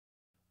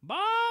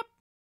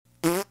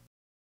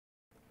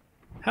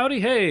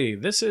Howdy hey,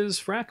 this is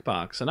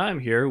Frakbox, and I'm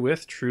here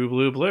with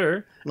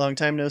TruBluBlur. Long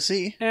time no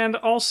see. And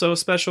also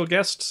special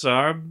guest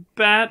star,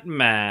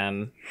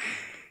 Batman.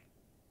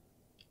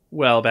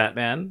 Well,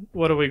 Batman,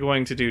 what are we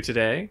going to do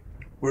today?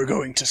 We're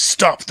going to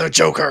stop the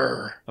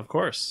Joker! Of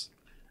course.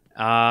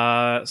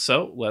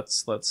 So,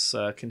 let's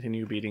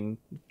continue beating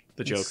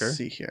the Joker. Let's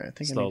see here. I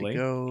think slowly. I need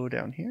to go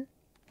down here.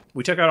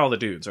 We took out all the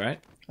dudes, right?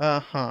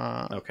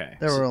 Uh-huh. Okay.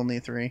 There were only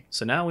 3.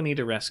 So now we need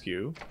to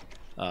rescue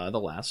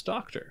the last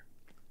Doctor.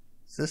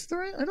 Is this the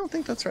right? I don't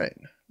think that's right.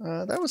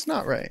 That was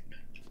not right.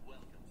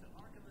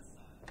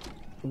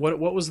 What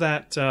was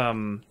that,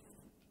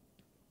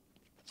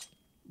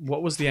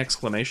 what was the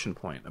exclamation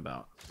point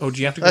about? Oh, do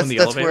you have to go in the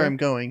elevator? That's where I'm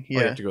going, yeah.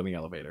 Oh, you have to go in the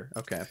elevator.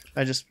 Okay.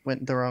 I just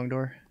went the wrong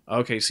door.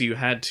 Okay, so you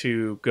had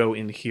to go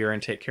in here and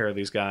take care of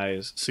these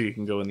guys so you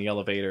can go in the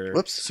elevator.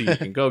 Whoops. So you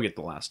can go get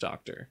the last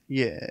Doctor.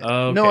 Yeah.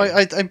 Okay. No,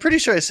 I'm pretty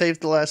sure I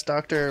saved the last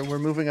Doctor. We're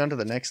moving on to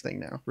the next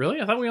thing now.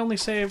 Really? I thought we only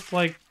saved,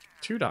 like,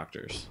 2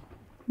 Doctors.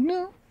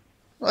 No.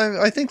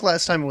 I think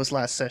last time it was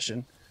last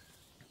session.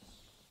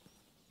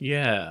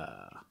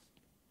 Yeah.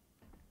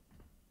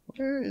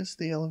 Where is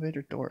the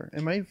elevator door?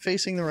 Am I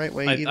facing the right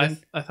way I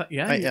thought,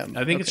 yeah. I am.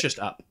 I think it's just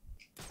up.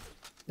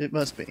 It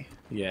must be.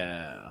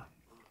 Yeah. I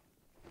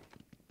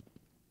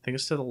think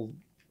it's to the...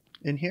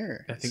 In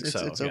here. I think it's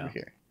yeah. over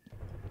here.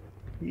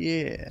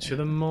 Yeah. To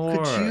the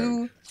morgue. Could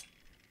you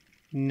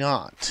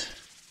not?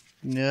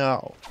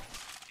 No.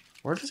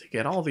 Where does he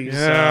get all these...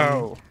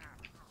 No.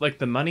 Like,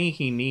 the money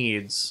he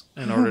needs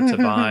in order to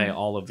buy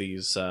all of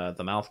these,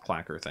 the mouth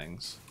clacker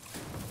things.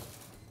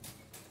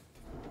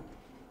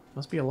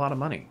 Must be a lot of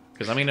money.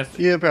 Because, I mean, if...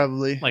 Yeah,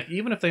 probably. Like,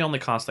 even if they only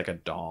cost, like,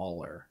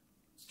 $1.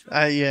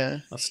 Yeah.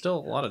 That's still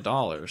a lot of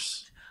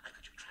dollars.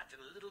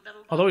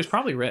 Although he's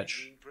probably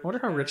rich. I wonder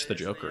how rich the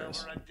Joker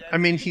is. I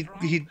mean, he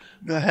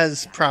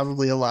has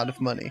probably a lot of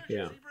money.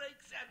 Yeah.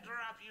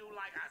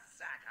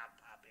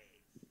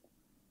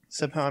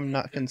 Somehow I'm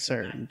not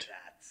concerned.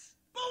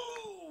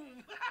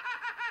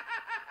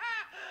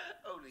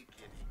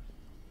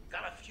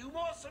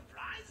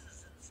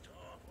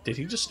 Did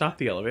he just stop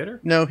the elevator?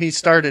 No, he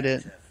started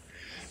it.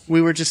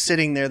 We were just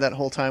sitting there that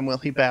whole time while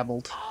he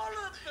babbled.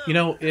 You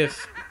know,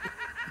 if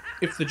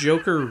the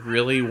Joker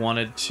really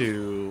wanted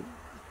to...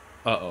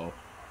 Uh-oh.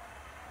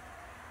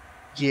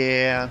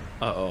 Yeah.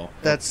 Uh-oh.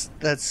 That's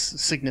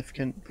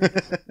significant.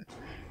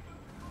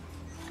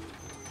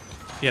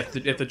 Yeah,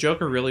 if the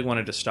Joker really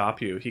wanted to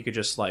stop you, he could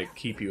just, like,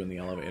 keep you in the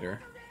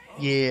elevator.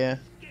 Yeah.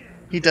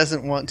 He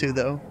doesn't want to,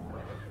 though.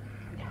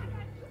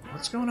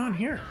 What's going on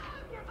here?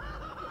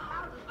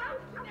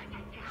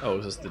 Oh,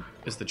 is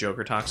the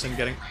Joker toxin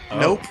getting... Oh.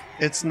 Nope,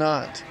 it's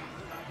not.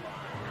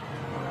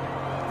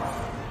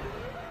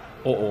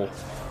 Uh-oh.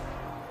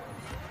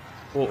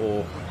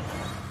 Uh-oh.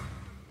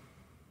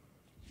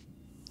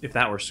 If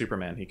that were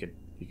Superman, he could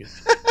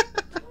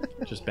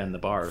just bend the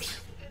bars.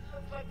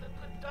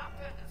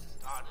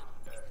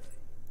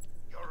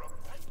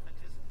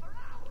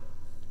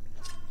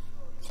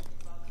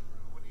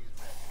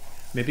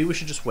 Maybe we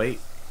should just wait.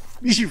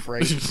 You're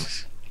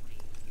right.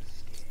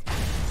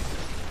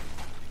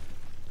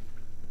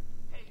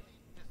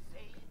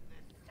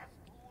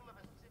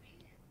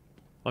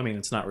 I mean,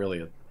 it's not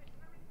really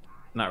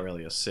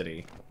a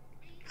city.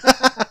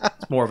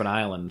 It's more of an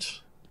island.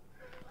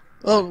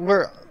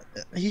 Well,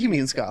 he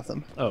means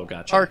Gotham. Oh,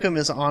 gotcha. Arkham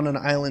is on an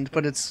island,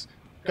 but it's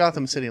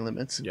Gotham city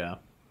limits. Yeah.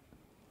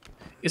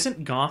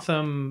 Isn't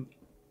Gotham...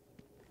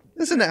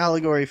 It's an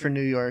allegory for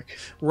New York.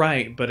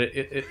 Right, but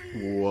it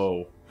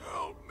whoa.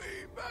 Help me,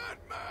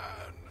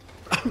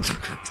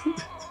 Batman!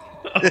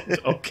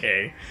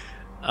 Okay.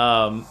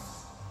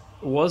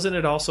 Wasn't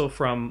it also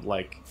from,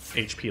 like,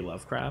 H.P.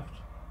 Lovecraft?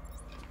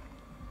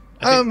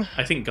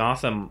 I think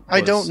Gotham was,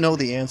 I don't know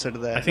the answer to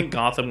that. I think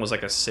Gotham was,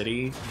 like, a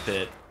city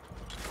that,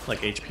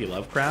 like, H.P.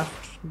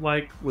 Lovecraft,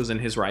 like, was in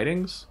his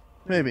writings.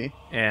 Maybe.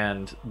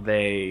 And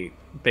they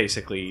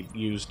basically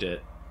used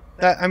it.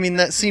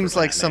 That seems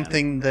like Batman.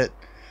 something that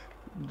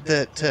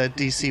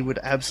DC would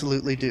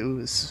absolutely do,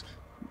 is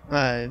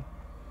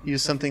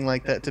use something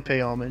like that to pay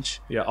homage.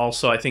 Yeah,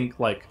 also, I think,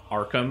 like,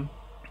 Arkham,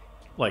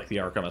 like the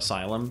Arkham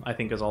Asylum, I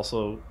think is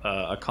also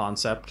a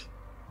concept.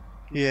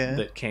 Yeah.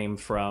 That came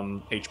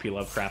from H.P.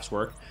 Lovecraft's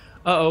work.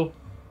 Uh-oh.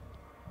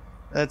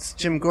 That's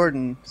Jim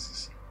Gordon.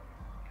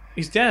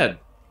 He's dead.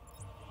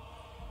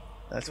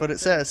 That's what it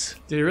says.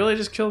 Did he really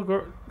just kill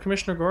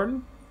Commissioner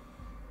Gordon?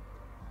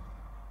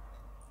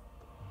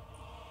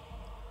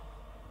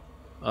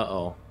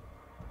 Uh-oh.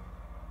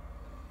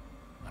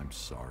 I'm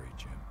sorry,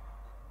 Jim.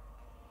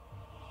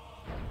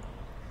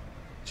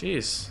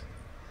 Jeez.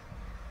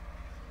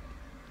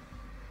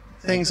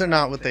 Things are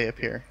not what they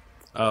appear.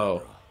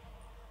 Oh.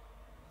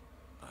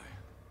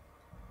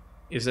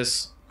 Is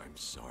this... I'm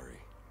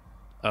sorry.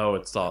 Oh,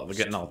 it's all... We're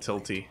getting all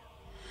tilty.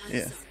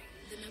 Yeah.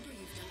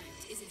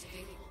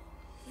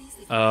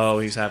 Oh,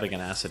 he's having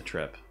an acid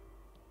trip.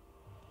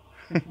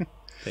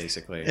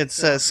 Basically.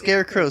 It's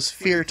Scarecrow's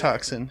fear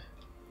toxin.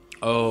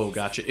 Oh,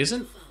 gotcha.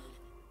 Isn't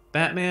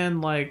Batman,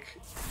 like...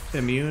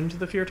 immune to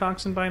the fear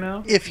toxin by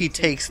now? If he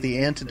takes the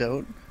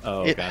antidote.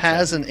 Oh, it gotcha.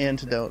 has an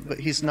antidote, but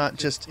he's not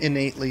just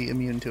innately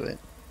immune to it.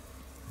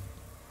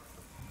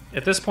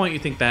 At this point, you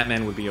think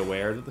Batman would be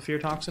aware that the fear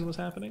toxin was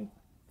happening?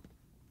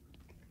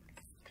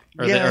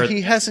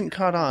 He hasn't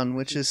caught on,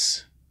 which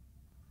is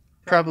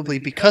probably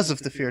because of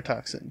the fear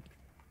toxin.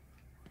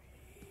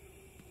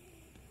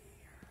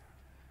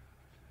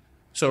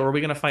 So are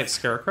we going to fight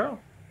Scarecrow?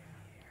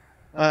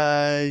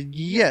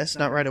 Yes,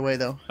 not right away,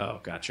 though. Oh,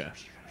 gotcha.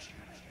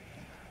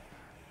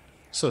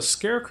 So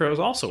Scarecrow's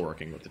also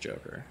working with the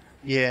Joker.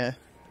 Yeah.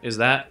 Is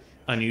that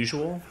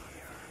unusual?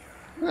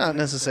 Not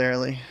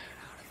necessarily.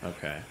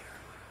 Okay.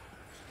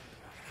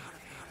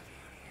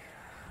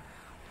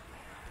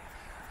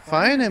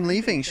 Fine, I'm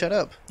leaving. Shut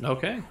up.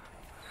 Okay.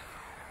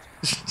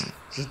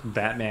 Just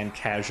Batman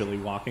casually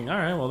walking. All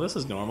right, well, this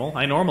is normal.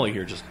 I normally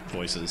hear just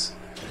voices.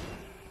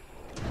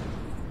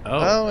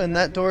 Oh, and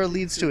that door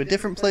leads to a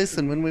different place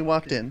than when we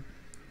walked in.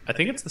 I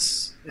think it's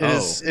this.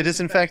 It is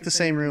in fact the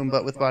same room,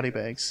 but with body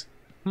bags.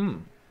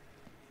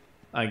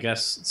 I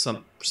guess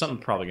something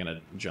probably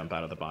gonna jump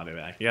out of the body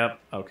bag. Yep.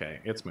 Okay,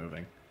 it's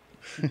moving.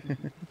 I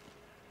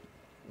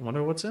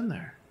wonder what's in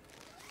there.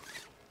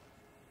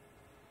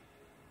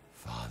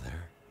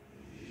 Father,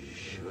 you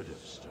should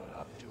have stood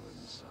up to him,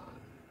 son.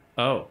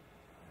 Oh,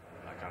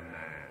 Like a man.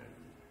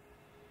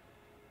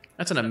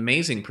 that's an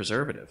amazing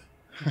preservative.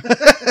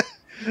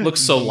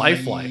 Looks so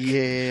lifelike.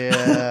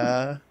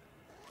 Yeah.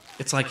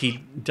 It's like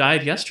he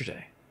died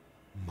yesterday.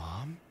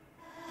 Mom?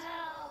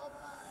 Help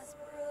us,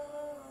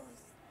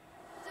 Bruce.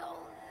 Don't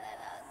let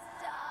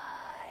us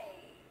die.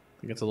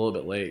 I think it's a little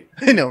bit late.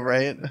 I know,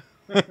 right?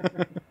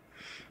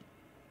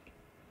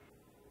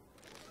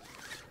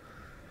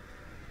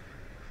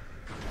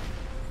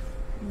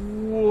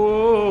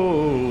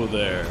 Whoa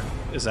there.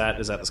 Is that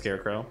the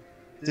Scarecrow?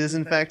 It is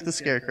in fact the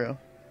Scarecrow.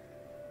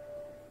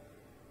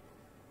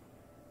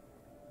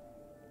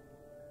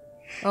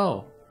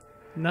 Oh,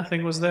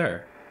 nothing was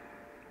there.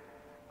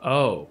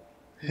 Oh,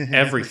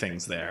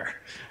 everything's there.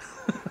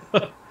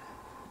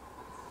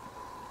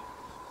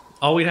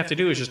 All we'd have to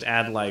do is just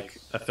add like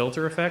a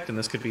filter effect, and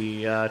this could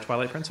be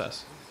Twilight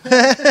Princess.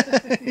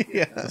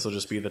 Yeah. This will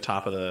just be the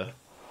top of the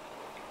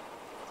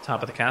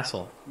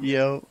castle.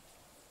 Yo.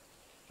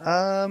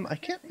 I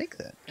can't make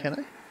that, can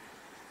I?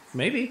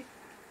 Maybe.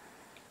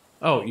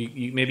 Oh,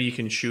 you maybe you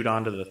can shoot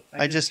onto the.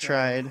 I just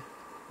tried.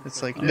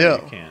 It's like, Oh, no.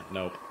 you can't.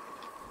 Nope.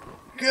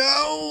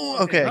 Go!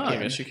 Okay, Oh, I I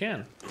can. guess you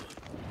can.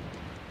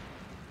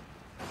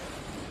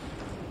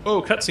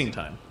 Oh, cutscene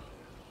time.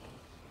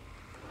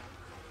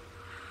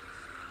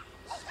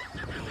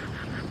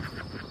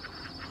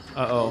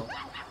 Uh-oh.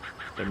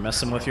 They're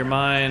messing with your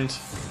mind.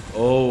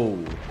 Oh.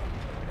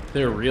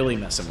 They're really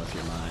messing with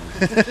your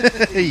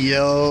mind.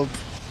 Yup.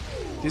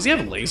 Does he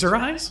have laser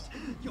eyes?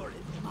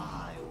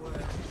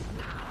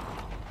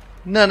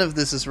 None of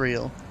this is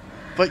real.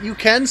 But you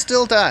can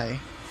still die.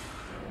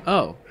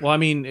 Oh. Well, I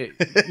mean,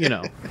 you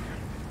know.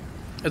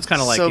 It's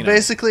kind of like, so you know,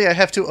 basically I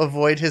have to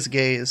avoid his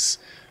gaze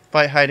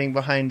by hiding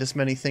behind as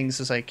many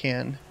things as I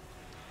can.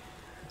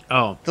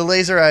 Oh. The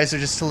laser eyes are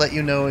just to let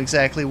you know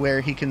exactly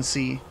where he can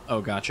see.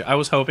 Oh, gotcha. I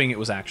was hoping it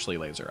was actually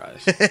laser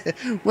eyes.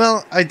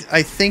 Well, I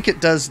think it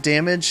does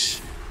damage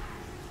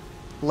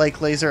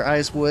like laser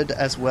eyes would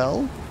as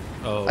well.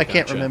 Oh, I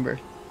can't gotcha. remember.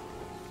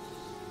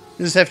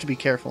 You just have to be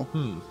careful.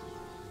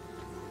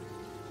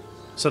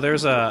 So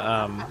there's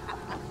a,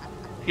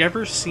 you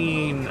ever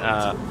seen,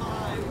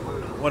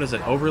 what is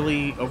it,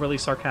 overly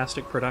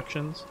sarcastic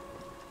productions?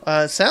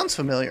 Sounds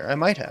familiar. I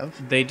might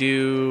have. They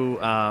do,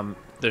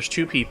 there's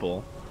two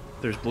people.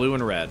 There's Blue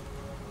and Red.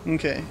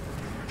 Okay.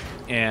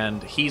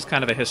 And he's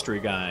kind of a history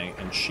guy,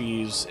 and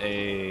she's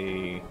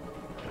a,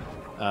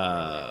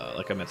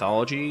 like a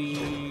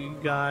mythology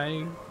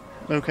guy,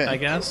 Okay. I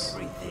guess.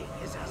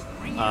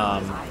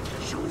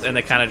 And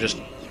they kind of just,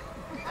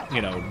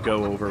 you know,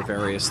 go over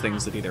various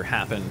things that either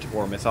happened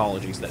or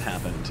mythologies that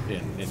happened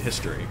in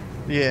history.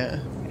 Yeah.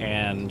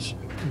 And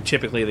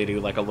typically they do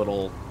like a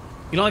little,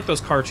 you know, like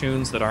those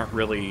cartoons that aren't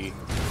really,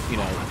 you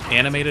know,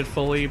 animated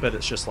fully, but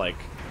it's just like,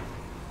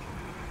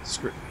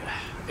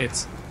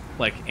 it's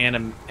like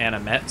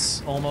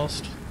animettes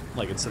almost,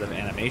 like instead of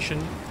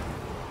animation,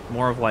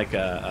 more of like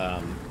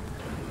a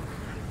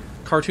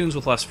cartoons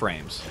with less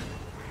frames,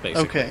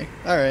 basically. Okay.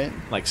 All right.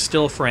 Like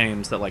still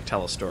frames that like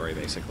tell a story,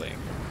 basically.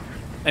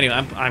 Anyway,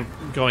 I'm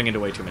going into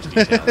way too much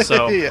detail.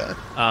 So Yeah.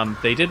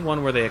 they did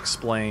one where they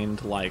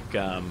explained like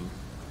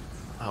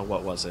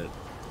what was it?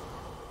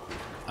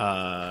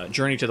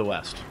 Journey to the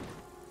West.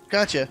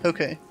 Gotcha.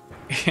 Okay.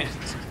 And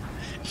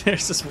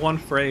there's this one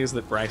phrase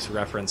that Bryce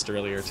referenced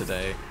earlier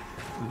today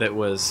that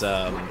was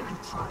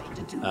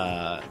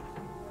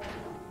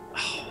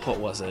what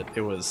was it?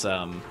 It was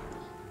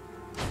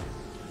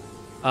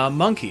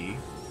Monkey,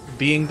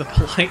 being the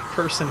polite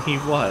person he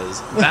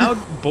was,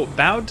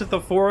 bowed to the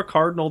 4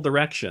 cardinal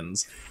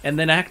directions and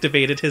then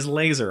activated his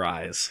laser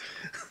eyes.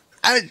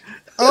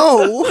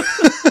 Oh.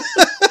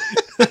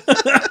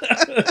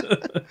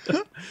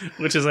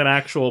 Which is an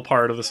actual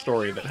part of the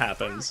story that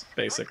happens,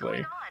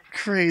 basically.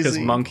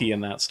 Crazy. Monkey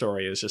in that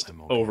story is just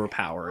I'm okay.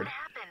 overpowered.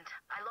 happened?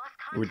 I lost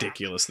contact.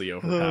 Ridiculously Oh,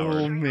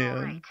 overpowered. man.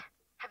 Alright.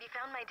 Have you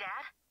found my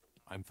dad?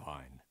 I'm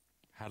fine.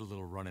 Had a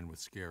little run-in with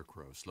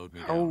Scarecrow. Slowed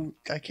me down. Oh,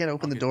 I can't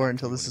open I'll the get door back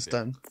to until you this in a is bit.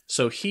 done.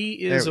 So he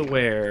is There we go.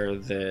 aware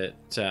that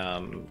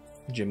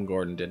Jim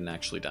Gordon didn't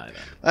actually die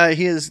then.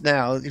 He is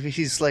now.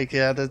 He's like,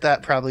 yeah,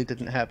 that probably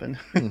didn't happen.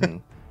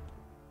 Mhm.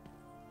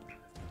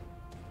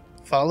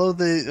 Follow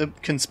the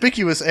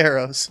conspicuous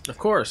arrows. Of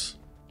course.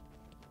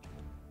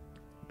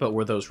 But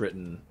were those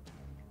written?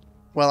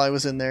 While I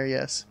was in there,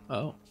 yes.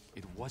 Oh,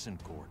 It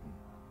wasn't Gordon.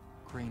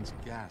 Crane's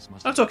gas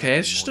must that's have okay.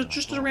 It's affected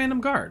just more a than I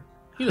random guard.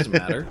 He doesn't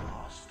matter.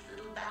 Lost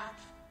little bat.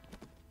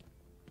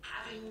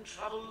 Having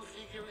trouble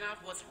figuring out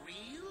what's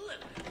real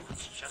and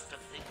what's just a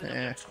figment of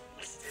Eh. your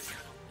twisted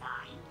little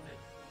mind.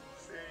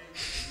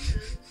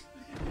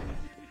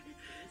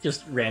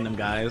 Just random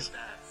guys.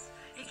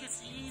 It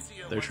gets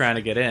easier. They're once trying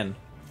to get in.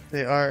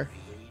 They are.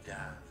 he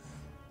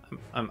does.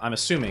 I'm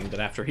assuming that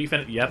after he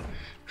finished. Yep.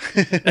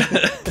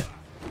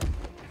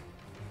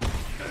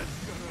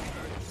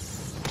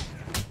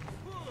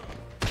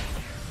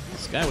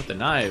 This guy with the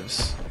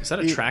knives. Is that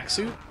a He-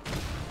 tracksuit?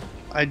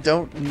 I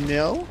don't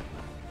know.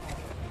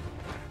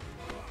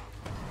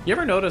 You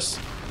ever notice?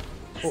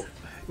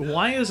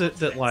 Why is it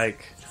that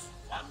like,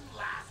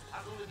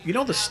 you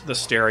know, the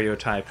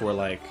stereotype where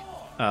like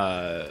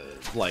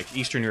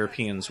Eastern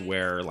Europeans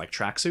wear like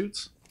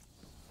tracksuits?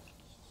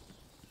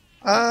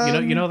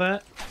 You know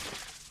that?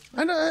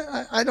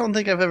 I don't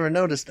think I've ever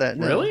noticed that.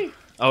 No. Really?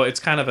 Oh, it's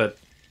kind of a.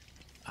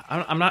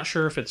 I'm not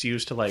sure if it's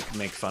used to like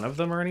make fun of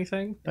them or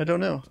anything, I don't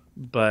know.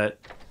 but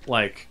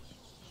like,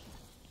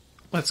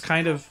 it's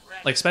kind of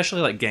like,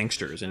 especially like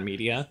gangsters in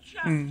media,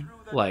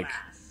 like,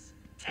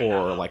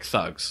 or like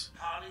thugs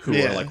who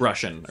Yeah. are like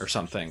Russian or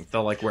something.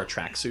 They'll like wear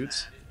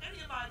tracksuits.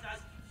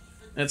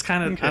 And it's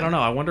kind of, Okay. I don't know.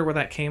 I wonder where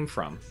that came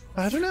from,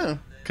 I don't know.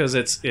 because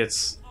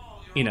it's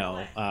you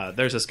know,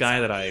 there's this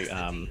guy that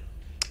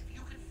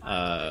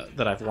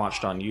I've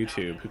watched on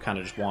YouTube who kind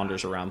of just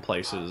wanders around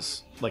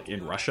places like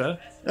in Russia.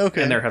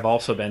 Okay. And there have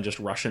also been just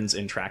Russians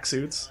in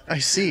tracksuits. I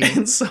see.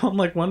 And so I'm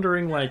like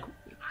wondering like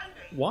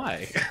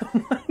why?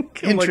 I'm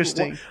like,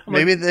 Interesting. I'm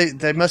like, Maybe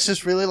they must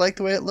just really like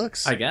the way it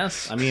looks. I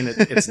guess. I mean,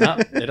 it's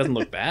not. It doesn't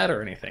look bad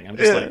or anything. I'm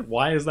just Yeah. like,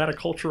 why is that a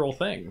cultural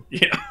thing?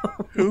 You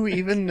know? Who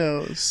even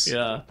knows?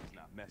 Yeah.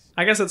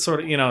 I guess it's sort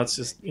of, you know, it's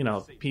just, you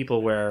know,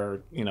 people wear,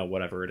 you know,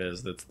 whatever it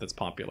is that's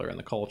popular in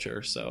the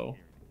culture. So,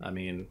 I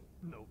mean,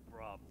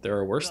 there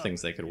are worse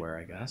things they could wear,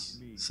 I guess.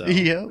 So,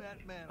 Yep.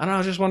 I don't know. I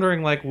was just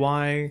wondering, like,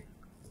 why.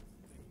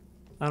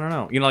 I don't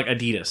know. You know, like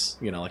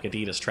Adidas. You know, like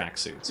Adidas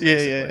tracksuits. Yeah,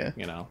 basically, yeah.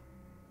 You know.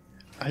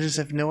 I just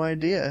have no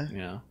idea.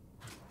 Yeah.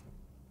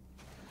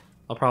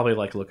 I'll probably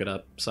like look it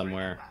up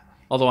somewhere.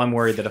 Although I'm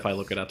worried that if I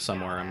look it up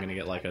somewhere, I'm gonna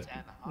get like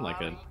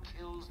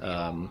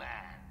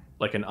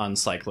an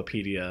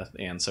encyclopedia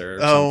answer or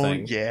Oh,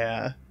 something.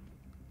 yeah.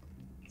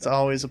 It's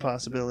always a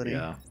possibility.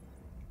 Yeah.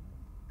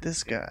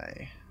 This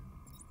guy.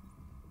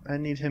 I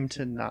need him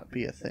to not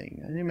be a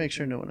thing. I need to make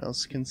sure no one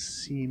else can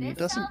see me. It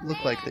doesn't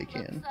look like they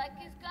can. Looks like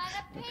he's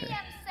gonna pee Okay.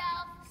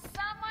 himself.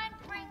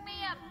 Someone bring me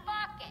a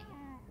bucket.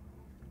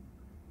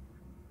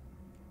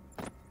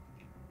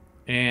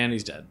 And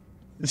he's dead.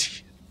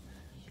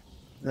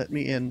 Let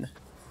me in.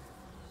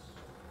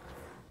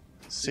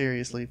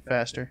 Seriously,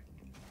 faster.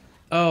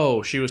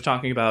 Oh, she was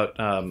talking about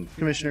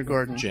Commissioner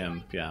Gordon.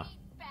 Jim. Yeah.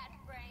 Fat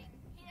brain.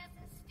 He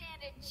doesn't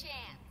stand a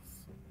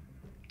chance.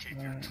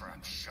 Keep your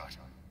trap shut.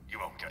 You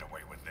won't get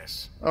away with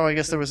this. Oh, I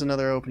guess there was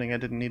another opening. I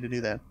didn't need to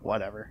do that.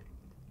 Whatever.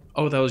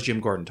 Oh, that was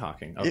Jim Gordon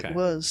talking. Okay. It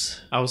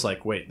was. I was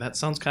like, wait, that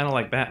sounds kind of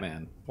like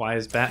Batman. Why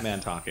is Batman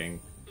talking?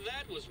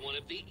 That was one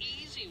of the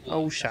easy ones.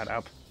 Oh, shut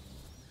up.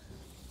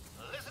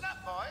 Listen up,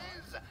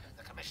 boys.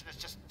 The commissioner's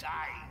just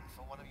dying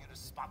for one of you to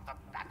spot the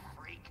bat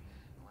freak.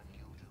 When you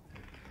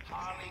do,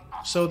 Harley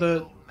So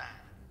the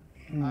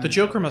man.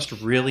 Joker must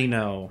really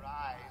know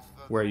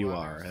where you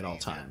are at all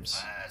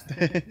times.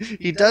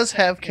 He does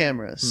have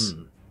cameras.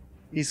 Hmm.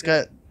 He's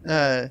got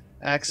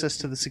access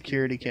to the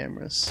security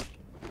cameras.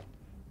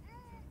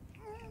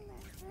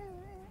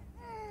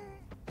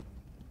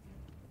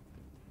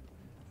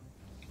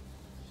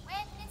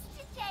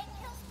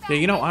 Yeah,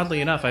 you know,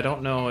 oddly enough, I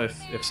don't know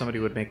if somebody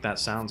would make that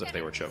sounds if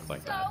they were choked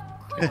like that.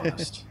 To be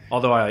honest.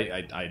 Although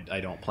I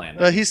don't plan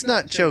it. He's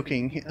not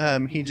choking.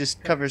 He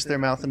just covers their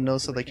mouth and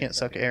nose so they can't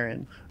suck air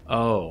in.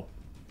 Oh,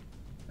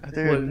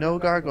 There are Well- no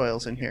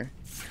gargoyles in here.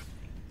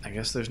 I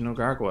guess there's no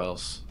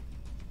gargoyles.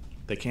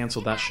 They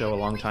canceled that show a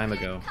long time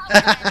ago.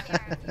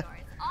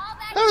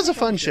 That was a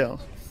fun show.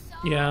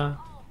 Yeah.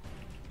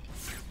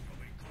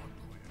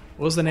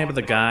 What was the name of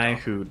the guy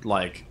who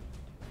like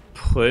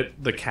put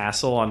the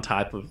castle on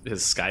top of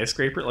his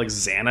skyscraper, like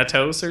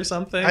Xanatos or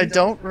something? I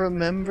don't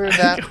remember I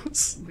think that it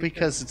was-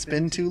 because it's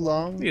been too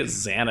long. I think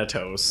it's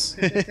Xanatos.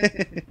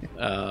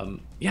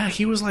 Yeah,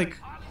 he was like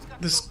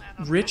this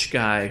rich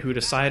guy who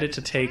decided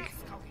to take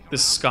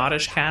this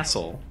Scottish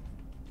castle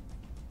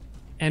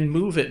and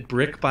move it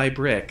brick by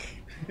brick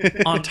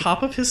on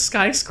top of his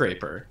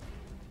skyscraper.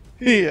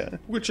 Yeah.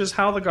 Which is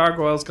how the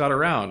gargoyles got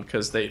around,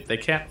 because they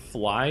can't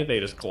fly, they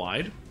just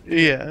glide.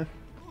 Yeah.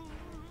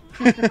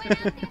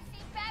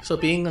 So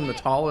being in the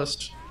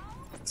tallest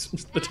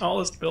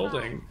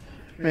building.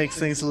 Makes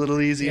things a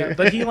little easier. Yeah,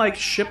 but he, like,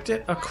 shipped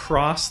it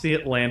across the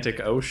Atlantic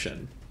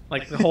Ocean.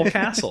 Like, the whole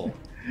castle.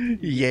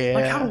 Yeah.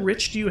 Like, how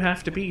rich do you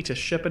have to be to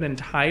ship an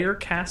entire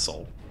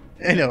castle?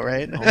 I know,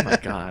 right? Oh my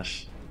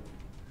gosh.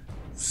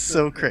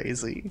 So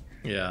crazy.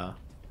 Yeah.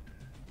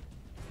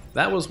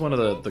 That was one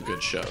of the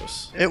good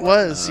shows. It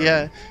was,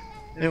 yeah.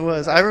 It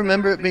was. I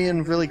remember it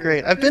being really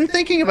great. I've been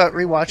thinking about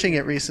rewatching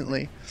it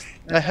recently.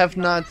 I have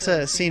not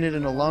seen it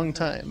in a long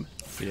time.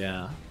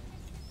 Yeah.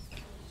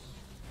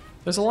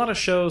 There's a lot of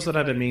shows that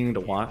I've been meaning to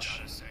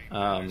watch.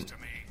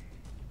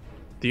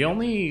 The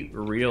only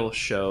real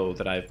show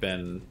that I've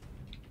been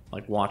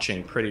like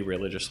watching pretty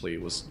religiously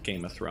was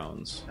Game of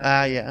Thrones.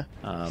 Yeah.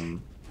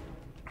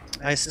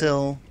 I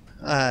still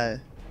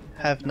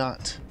have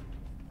not.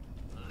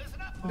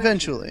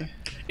 Eventually.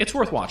 It's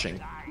worth watching.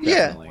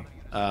 Yeah. Definitely.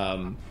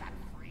 I'm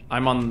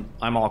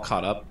all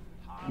caught up.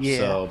 Yeah.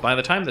 So by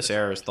the time this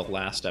airs, the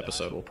last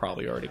episode will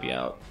probably already be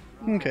out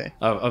Okay.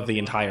 of the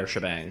entire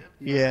shebang.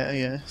 Yeah,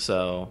 yeah.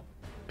 So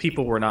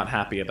people were not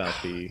happy about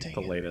the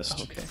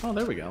latest. Okay. Oh,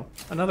 there we go.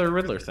 Another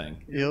Riddler thing.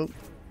 Yep.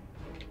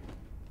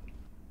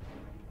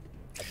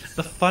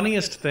 The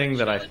funniest thing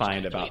that I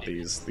find about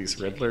these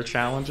Riddler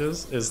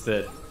challenges is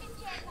that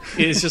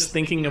is just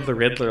thinking of the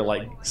Riddler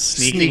like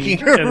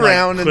sneaking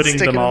around and and putting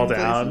sticking them all them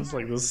in down. places. It's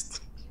like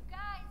this. You guys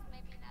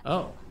maybe not.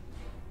 Oh,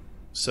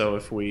 so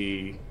if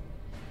we.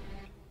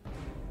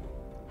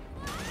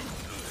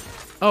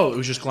 Oh, it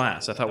was just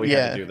glass. I thought we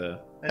had to do the.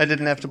 I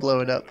didn't have to blow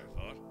it up.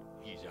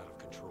 He's out of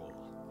control.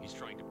 He's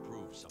trying to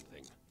prove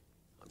something.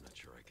 I'm not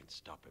sure I can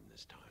stop him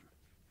this time.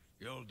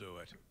 You'll do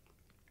it.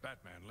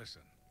 Batman,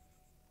 listen.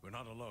 We're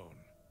not alone.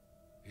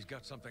 He's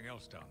got something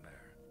else down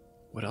there.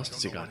 What else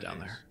has he got down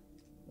there?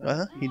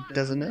 Well, he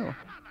doesn't know.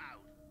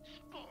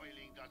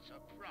 Spoiling the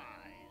surprise.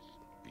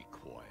 Be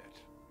quiet.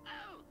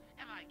 Oh,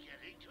 am I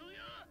getting to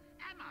you?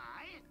 Am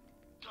I?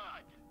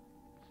 Good.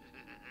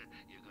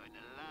 You're going to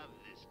love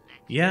this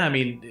next. Yeah, I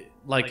mean,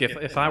 like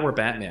if I were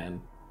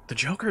Batman, the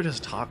Joker does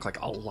talk like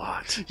a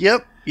lot,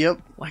 Yep,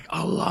 yep. like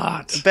a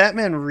lot.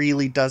 Batman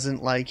really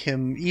doesn't like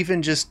him,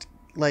 even just,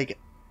 like,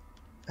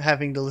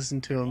 having to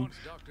listen to him. Wants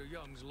Dr.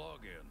 Young's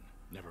login.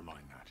 Never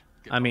mind that.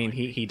 I mean,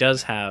 he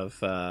does have.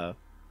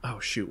 Oh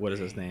shoot, what is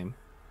his name?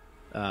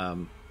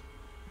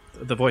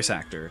 The voice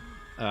actor.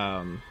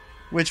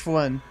 Which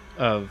one?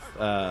 Of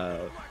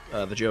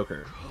the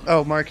Joker.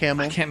 Oh, Mark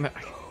Hamill. I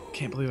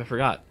can't believe I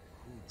forgot.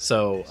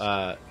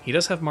 So he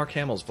does have Mark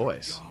Hamill's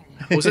voice.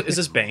 Is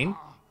this Bane?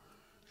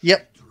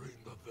 Yep. Drain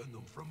the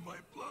venom from my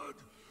blood.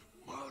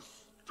 Must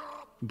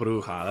stop.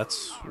 Bruja,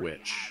 that's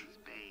witch.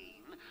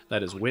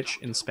 That is witch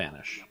in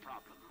Spanish.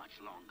 Problem much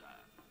longer.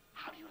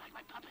 How do you like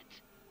my puppet?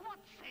 What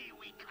say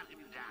we cut him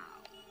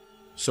down?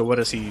 So what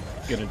is he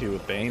gonna do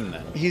with Bane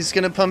then? He's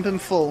gonna pump him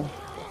full.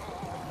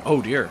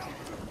 Oh dear.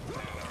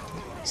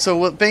 So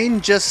what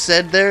Bane just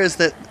said there is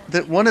that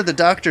one of the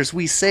doctors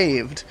we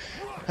saved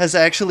has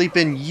actually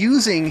been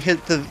using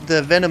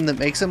the venom that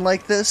makes him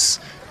like this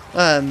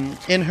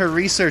in her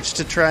research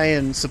to try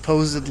and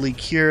supposedly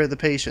cure the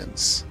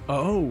patients.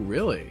 Oh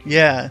really?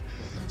 Yeah.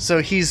 So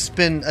he's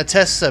been a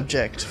test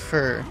subject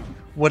for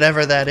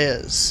whatever that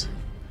is.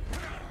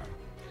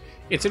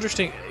 It's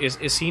interesting.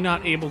 Is he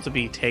not able to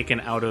be taken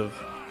out of,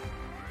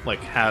 like,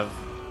 have,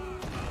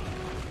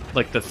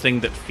 like, the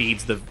thing that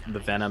feeds the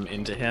venom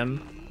into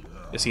him?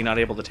 Is he not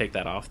able to take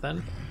that off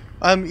then?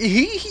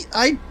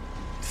 I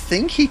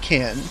think he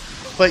can,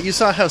 but you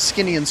saw how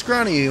skinny and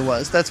scrawny he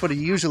was. That's what he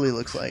usually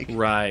looks like.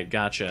 Right,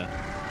 gotcha.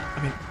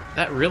 I mean,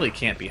 that really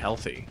can't be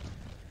healthy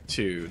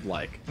to,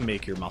 like,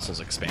 make your muscles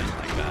expand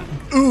like that.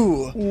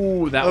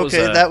 Ooh, That was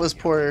okay. That was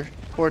poor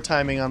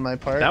timing on my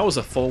part. That was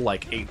a full,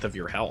 like, eighth of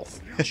your health.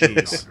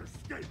 Jeez.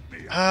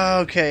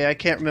 Okay, I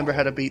can't remember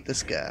how to beat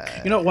this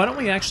guy. You know, why don't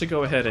we actually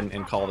go ahead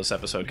and call this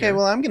episode Okay, here?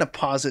 well, I'm gonna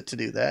pause it to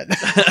do that.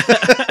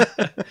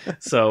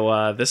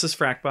 So, this is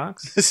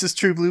Frakbox, This is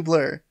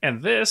TruBluBlur.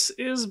 and this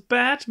is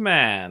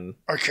Batman.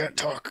 I can't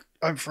talk.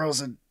 I'm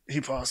frozen. He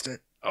paused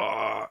it.